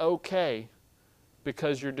 But it's okay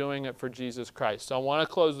because you're doing it for Jesus Christ. So I want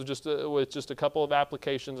to close with just a couple of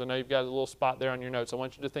applications. I know you've got a little spot there on your notes. I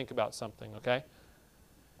want you to think about something, okay?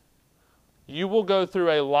 You will go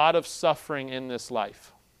through a lot of suffering in this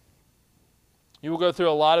life. You will go through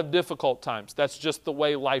a lot of difficult times. That's just the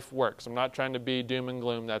way life works. I'm not trying to be doom and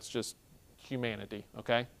gloom. That's just humanity,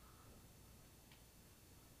 okay?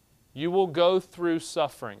 You will go through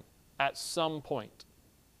suffering at some point.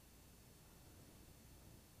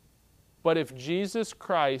 But if Jesus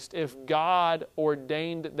Christ, if God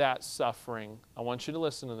ordained that suffering, I want you to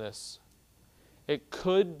listen to this. It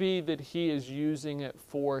could be that He is using it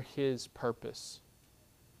for His purpose.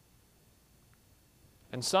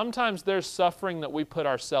 And sometimes there's suffering that we put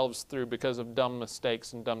ourselves through because of dumb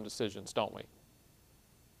mistakes and dumb decisions, don't we?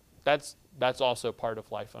 That's also part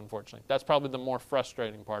of life, unfortunately. That's probably the more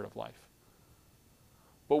frustrating part of life.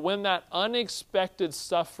 But when that unexpected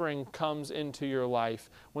suffering comes into your life,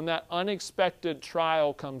 when that unexpected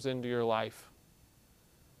trial comes into your life,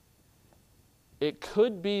 it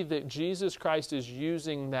could be that Jesus Christ is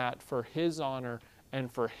using that for His honor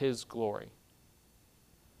and for His glory.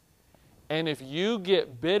 And if you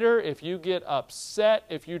get bitter, if you get upset,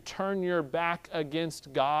 if you turn your back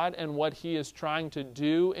against God and what He is trying to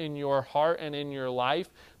do in your heart and in your life,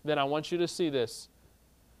 then I want you to see this.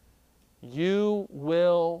 You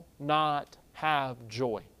will not have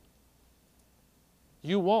joy.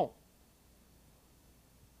 You won't.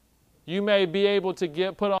 You may be able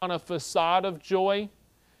to put on a facade of joy.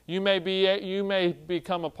 You may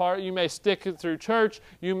become a part, you may stick it through church,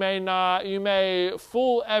 you may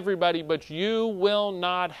fool everybody, but you will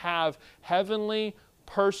not have heavenly,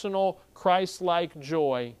 personal, Christ-like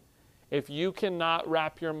joy if you cannot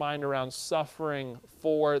wrap your mind around suffering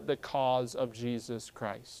for the cause of Jesus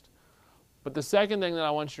Christ. But the second thing that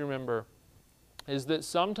I want you to remember is that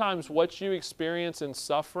sometimes what you experience in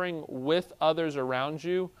suffering with others around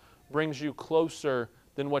you brings you closer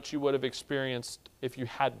than what you would have experienced if you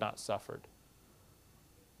had not suffered.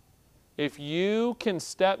 If you can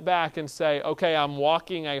step back and say, okay, I'm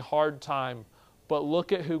walking a hard time, but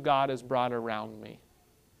look at who God has brought around me,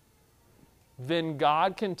 then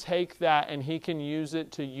God can take that and He can use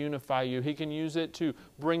it to unify you. He can use it to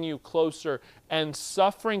bring you closer. And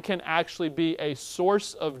suffering can actually be a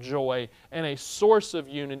source of joy and a source of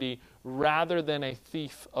unity rather than a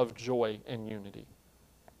thief of joy and unity.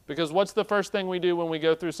 Because what's the first thing we do when we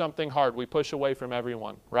go through something hard? We push away from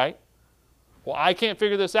everyone, right? Well, I can't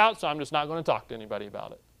figure this out, so I'm just not going to talk to anybody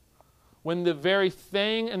about it. When the very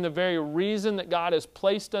thing and the very reason that God has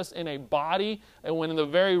placed us in a body, and when the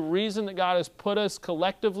very reason that God has put us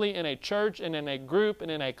collectively in a church and in a group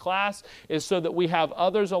and in a class is so that we have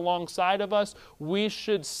others alongside of us, we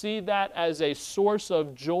should see that as a source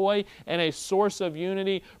of joy and a source of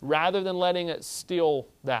unity rather than letting it steal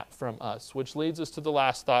that from us. Which leads us to the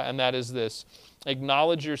last thought, and that is this.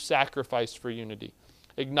 Acknowledge your sacrifice for unity.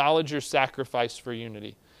 Acknowledge your sacrifice for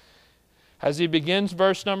unity. As he begins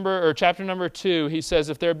chapter number 2, he says,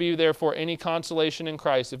 if there be therefore any consolation in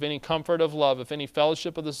Christ, if any comfort of love, if any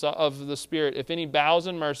fellowship of the Spirit, if any bowels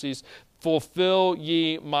and mercies, fulfill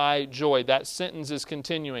ye my joy. That sentence is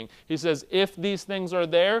continuing. He says, if these things are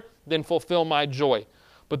there, then fulfill my joy.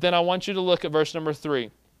 But then I want you to look at verse number 3.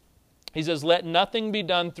 He says, let nothing be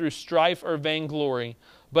done through strife or vainglory,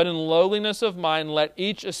 but in lowliness of mind let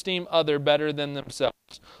each esteem other better than themselves.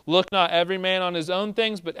 Look not every man on his own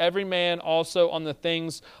things, but every man also on the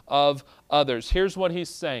things of others. Here's what he's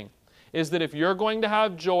saying, is that if you're going to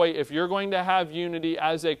have joy, if you're going to have unity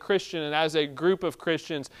as a Christian and as a group of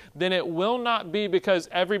Christians, then it will not be because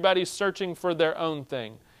everybody's searching for their own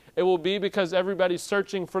thing. It will be because everybody's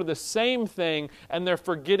searching for the same thing and they're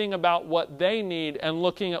forgetting about what they need and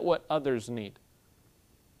looking at what others need.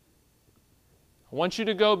 I want you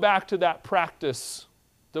to go back to that practice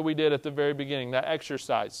that we did at the very beginning, that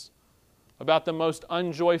exercise about the most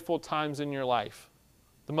unjoyful times in your life,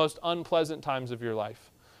 the most unpleasant times of your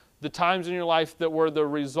life, the times in your life that were the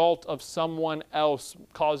result of someone else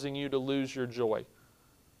causing you to lose your joy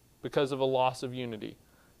because of a loss of unity.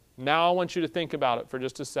 Now I want you to think about it for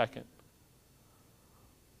just a second.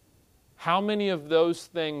 How many of those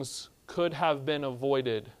things could have been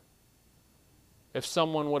avoided if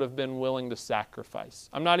someone would have been willing to sacrifice?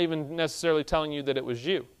 I'm not even necessarily telling you that it was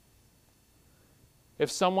you.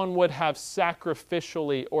 If someone would have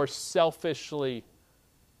sacrificially or selflessly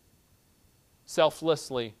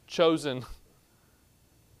chosen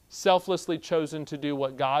to do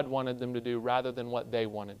what God wanted them to do rather than what they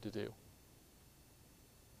wanted to do.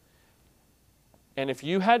 And if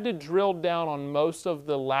you had to drill down on most of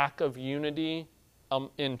the lack of unity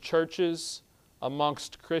in churches,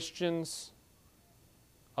 amongst Christians,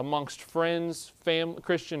 amongst friends,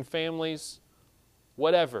 Christian families,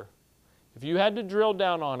 whatever. If you had to drill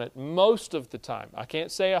down on it most of the time, I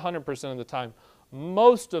can't say 100% of the time,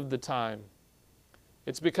 most of the time,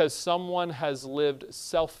 It's because someone has lived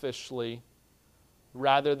selfishly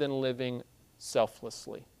rather than living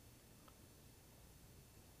selflessly.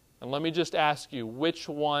 And let me just ask you, which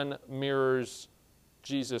one mirrors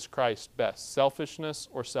Jesus Christ best, selfishness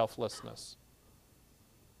or selflessness?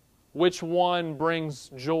 Which one brings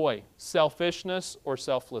joy, selfishness or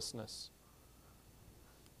selflessness?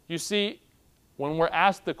 You see, when we're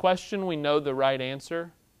asked the question, we know the right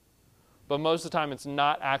answer, but most of the time it's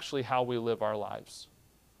not actually how we live our lives.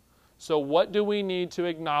 So what do we need to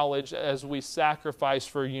acknowledge as we sacrifice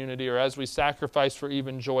for unity, or as we sacrifice for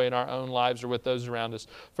even joy in our own lives or with those around us?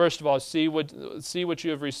 First of all, see what you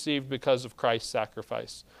have received because of Christ's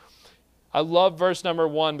sacrifice. I love verse number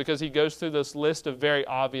 1 because he goes through this list of very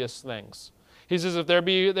obvious things. He says, if there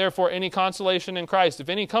be therefore any consolation in Christ, if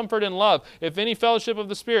any comfort in love, if any fellowship of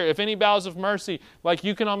the Spirit, if any bowels of mercy, like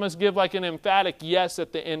you can almost give like an emphatic yes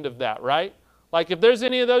at the end of that, right? Like if there's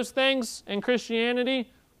any of those things in Christianity,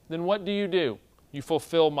 then what do? You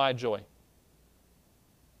fulfill my joy.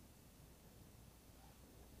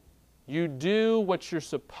 You do what you're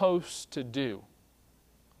supposed to do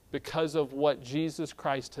because of what Jesus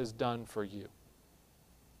Christ has done for you.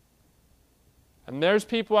 And there's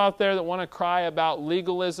people out there that want to cry about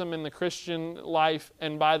legalism in the Christian life.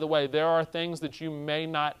 And by the way, there are things that you may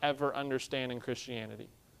not ever understand in Christianity.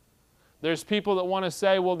 There's people that want to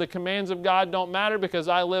say, well, the commands of God don't matter because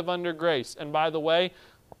I live under grace. And by the way,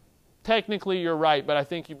 technically you're right, but I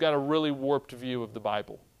think you've got a really warped view of the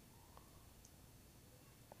Bible.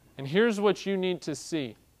 And here's what you need to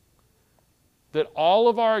see. That all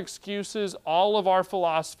of our excuses, all of our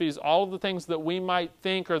philosophies, all of the things that we might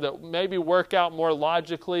think or that maybe work out more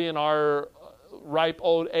logically in our ripe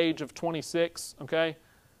old age of 26, okay?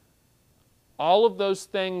 All of those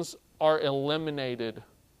things are eliminated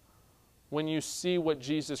when you see what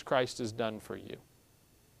Jesus Christ has done for you.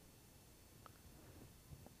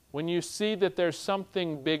 When you see that there's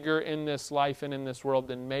something bigger in this life and in this world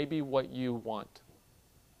than maybe what you want.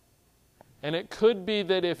 And it could be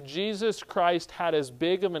that if Jesus Christ had as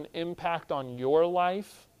big of an impact on your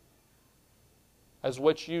life as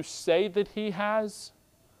what you say that He has,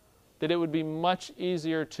 that it would be much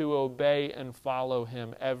easier to obey and follow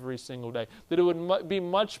Him every single day. That it would be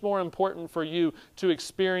much more important for you to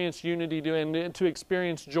experience unity and to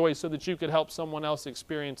experience joy so that you could help someone else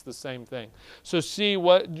experience the same thing. So see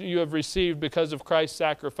what you have received because of Christ's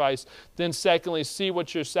sacrifice. Then secondly, see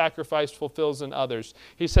what your sacrifice fulfills in others.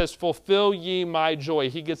 He says, fulfill ye my joy.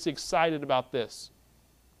 He gets excited about this.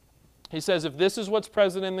 He says, if this is what's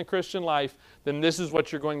present in the Christian life, then this is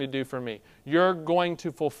what you're going to do for me. You're going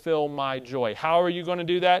to fulfill my joy. How are you going to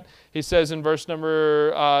do that? He says in verse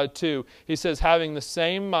number 2, he says, having the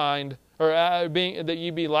same mind, or being that ye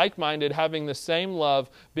be like-minded, having the same love,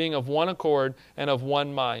 being of one accord and of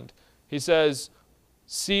one mind. He says,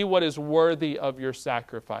 see what is worthy of your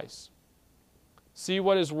sacrifice. See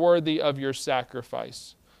what is worthy of your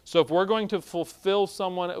sacrifice. So if we're going to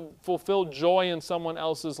fulfill joy in someone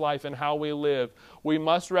else's life and how we live, we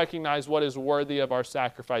must recognize what is worthy of our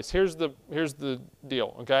sacrifice. Here's the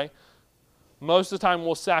deal, okay? Most of the time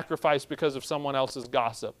we'll sacrifice because of someone else's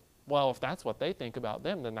gossip. Well, if that's what they think about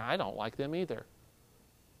them, then I don't like them either.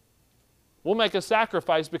 We'll make a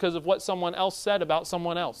sacrifice because of what someone else said about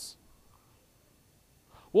someone else.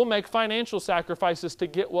 We'll make financial sacrifices to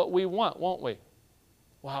get what we want, won't we?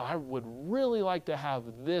 Wow, I would really like to have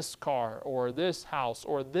this car or this house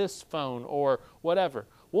or this phone or whatever.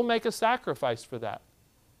 We'll make a sacrifice for that.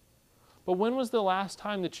 But when was the last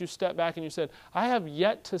time that you stepped back and you said, I have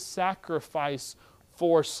yet to sacrifice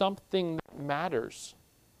for something that matters?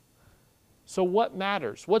 So what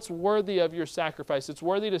matters? What's worthy of your sacrifice? It's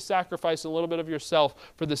worthy to sacrifice a little bit of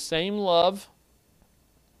yourself for the same love,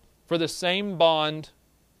 for the same bond,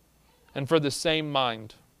 and for the same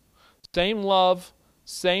mind. Same love,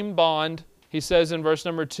 same bond. He says in verse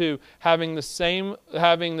number 2, having the same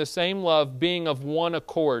love, being of one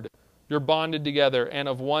accord. You're bonded together and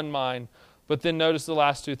of one mind. But then notice the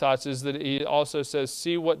last two thoughts is that he also says,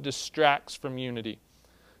 see what distracts from unity.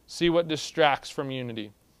 See what distracts from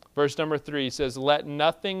unity. Verse number 3 says, let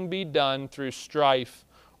nothing be done through strife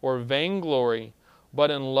or vainglory,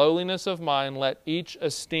 but in lowliness of mind let each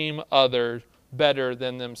esteem others better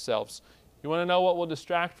than themselves. You want to know what will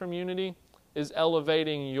distract from unity? Is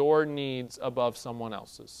elevating your needs above someone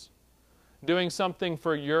else's. Doing something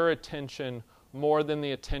for your attention more than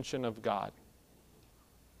the attention of God.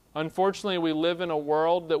 Unfortunately, we live in a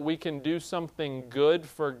world that we can do something good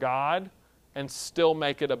for God and still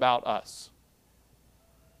make it about us.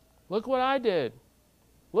 Look what I did.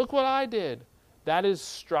 Look what I did. That is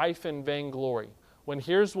strife and vainglory. When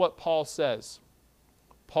here's what Paul says.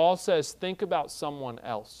 Paul says, think about someone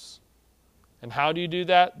else. And how do you do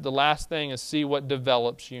that? The last thing is see what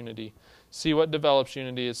develops unity. See what develops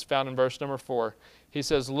unity is found in verse number 4. He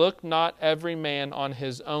says, look not every man on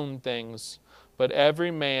his own things, but every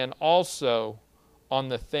man also on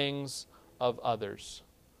the things of others.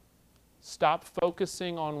 Stop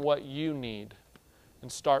focusing on what you need and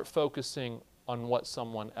start focusing on what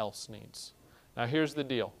someone else needs. Now here's the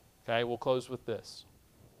deal. Okay, we'll close with this.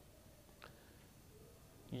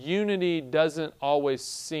 Unity doesn't always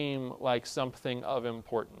seem like something of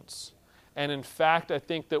importance. And in fact, I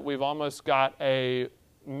think that we've almost got a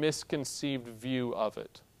misconceived view of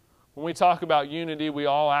it. When we talk about unity, we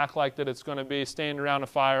all act like that it's going to be stand around a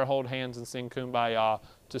fire, hold hands, and sing Kumbaya,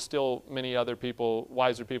 to steal many other people,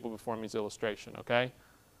 wiser people before me's illustration, okay?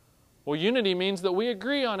 Well, unity means that we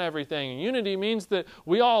agree on everything. Unity means that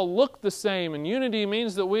we all look the same. And unity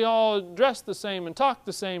means that we all dress the same and talk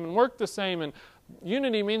the same and work the same. And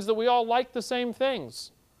unity means that we all like the same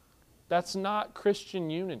things. That's not Christian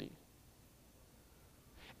unity.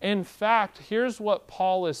 In fact, here's what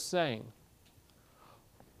Paul is saying.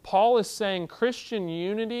 Paul is saying Christian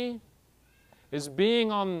unity is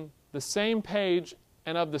being on the same page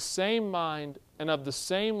and of the same mind and of the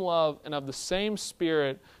same love and of the same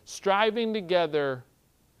spirit, striving together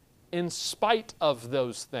in spite of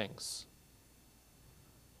those things.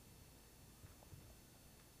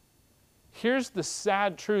 Here's the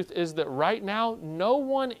sad truth is that right now, no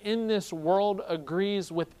one in this world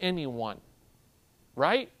agrees with anyone.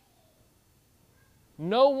 Right?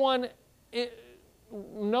 No one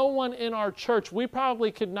in our church, we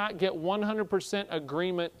probably could not get 100%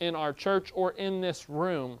 agreement in our church or in this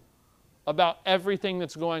room about everything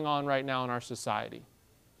that's going on right now in our society.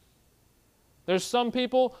 There's some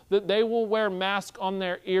people that they will wear masks on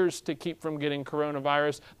their ears to keep from getting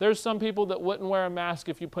coronavirus. There's some people that wouldn't wear a mask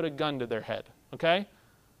if you put a gun to their head, okay?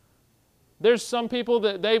 There's some people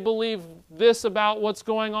that they believe this about what's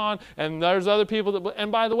going on, and there's other people that,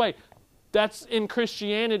 and by the way, that's in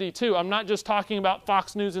Christianity too. I'm not just talking about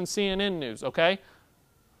Fox News and CNN News, okay?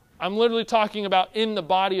 I'm literally talking about in the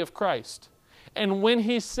body of Christ. And when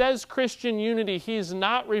he says Christian unity, he's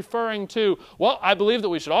not referring to, well, I believe that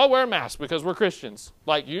we should all wear a mask because we're Christians.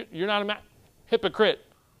 Like, you're not a hypocrite,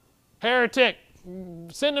 heretic,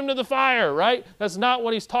 send him to the fire, right? That's not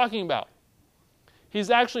what he's talking about. He's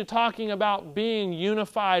actually talking about being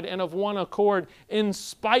unified and of one accord in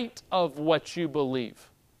spite of what you believe.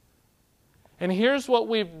 And here's what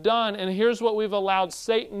we've done, and here's what we've allowed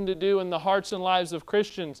Satan to do in the hearts and lives of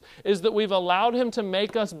Christians, is that we've allowed him to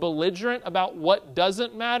make us belligerent about what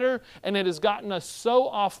doesn't matter, and it has gotten us so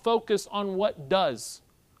off focus on what does.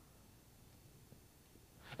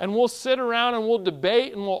 And we'll sit around and we'll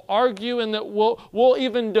debate and we'll argue and that we'll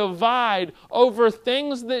even divide over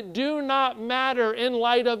things that do not matter in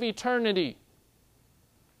light of eternity.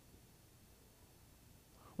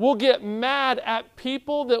 We'll get mad at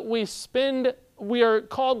people that we are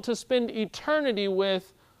called to spend eternity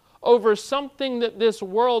with over something that this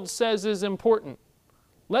world says is important.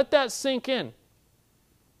 Let that sink in.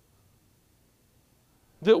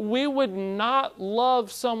 That we would not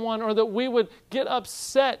love someone or that we would get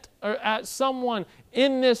upset at someone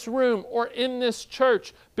in this room or in this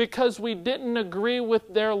church because we didn't agree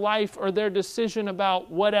with their life or their decision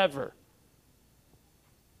about whatever.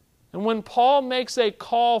 And when Paul makes a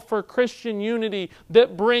call for Christian unity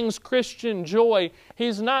that brings Christian joy,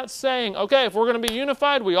 he's not saying, okay, if we're going to be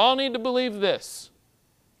unified, we all need to believe this.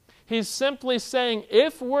 He's simply saying,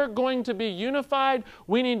 if we're going to be unified,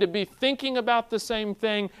 we need to be thinking about the same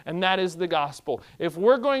thing, and that is the gospel. If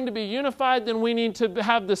we're going to be unified, then we need to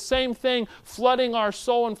have the same thing flooding our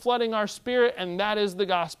soul and flooding our spirit, and that is the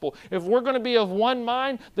gospel. If we're going to be of one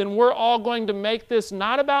mind, then we're all going to make this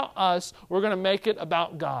not about us, we're going to make it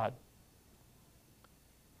about God.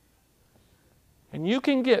 And you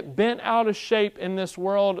can get bent out of shape in this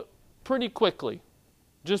world pretty quickly.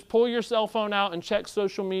 Just pull your cell phone out and check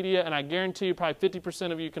social media, and I guarantee you probably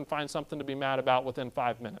 50% of you can find something to be mad about within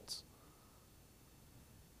 5 minutes.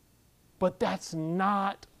 But that's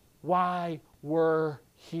not why we're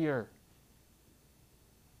here.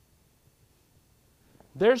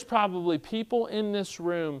 There's probably people in this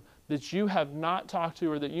room that you have not talked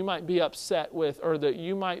to or that you might be upset with or that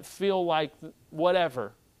you might feel like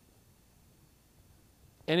whatever.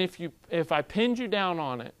 And if I pinned you down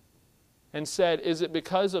on it and said, is it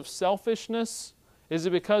because of selfishness? Is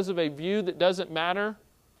it because of a view that doesn't matter?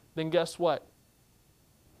 Then guess what?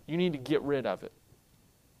 You need to get rid of it.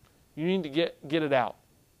 You need to get it out.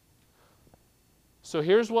 So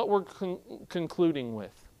here's what we're concluding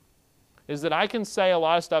with. Is that I can say a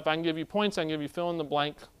lot of stuff. I can give you points. I can give you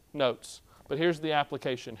fill-in-the-blank notes. But here's the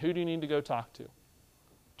application. Who do you need to go talk to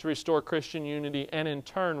restore Christian unity and in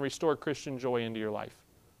turn restore Christian joy into your life?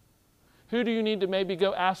 Who do you need to maybe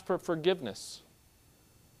go ask for forgiveness?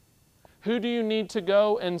 Who do you need to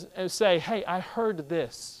go and say, hey, I heard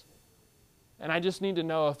this, and I just need to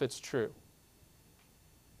know if it's true?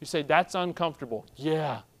 You say, that's uncomfortable.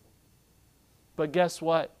 Yeah. But guess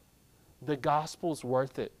what? The gospel's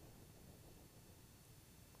worth it.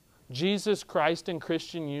 Jesus Christ and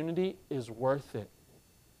Christian unity is worth it.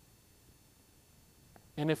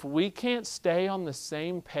 And if we can't stay on the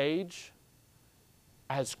same page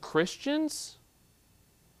as Christians,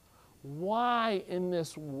 why in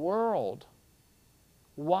this world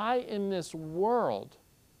do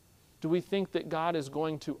we think that God is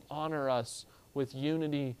going to honor us with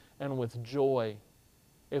unity and with joy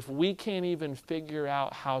if we can't even figure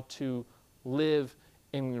out how to live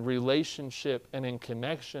in relationship and in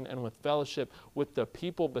connection and with fellowship with the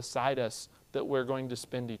people beside us that we're going to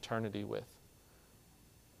spend eternity with?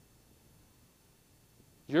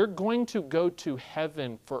 You're going to go to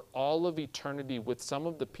heaven for all of eternity with some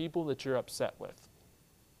of the people that you're upset with.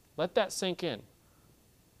 Let that sink in.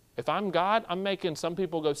 If I'm God, I'm making some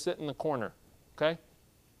people go sit in the corner, okay?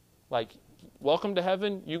 Like, welcome to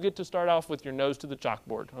heaven. You get to start off with your nose to the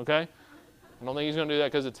chalkboard, okay? I don't think he's going to do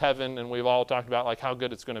that because it's heaven, and we've all talked about like how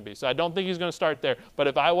good it's going to be. So I don't think he's going to start there. But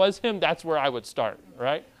if I was him, that's where I would start,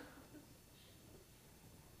 right?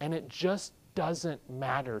 And it just doesn't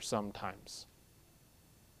matter sometimes.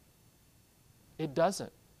 It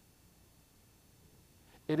doesn't.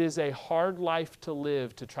 It is a hard life to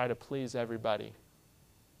live to try to please everybody.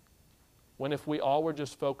 When if we all were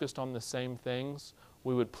just focused on the same things,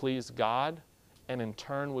 we would please God, and in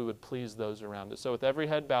turn we would please those around us. So with every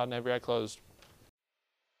head bowed and every eye closed.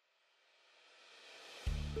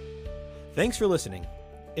 Thanks for listening.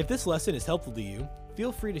 If this lesson is helpful to you,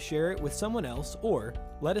 feel free to share it with someone else or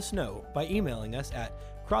let us know by emailing us at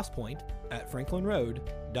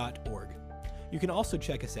crosspoint@franklinroad.org. You can also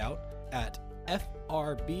check us out at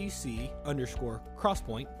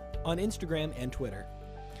FRBC_Crosspoint on Instagram and Twitter.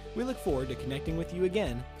 We look forward to connecting with you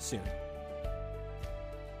again soon.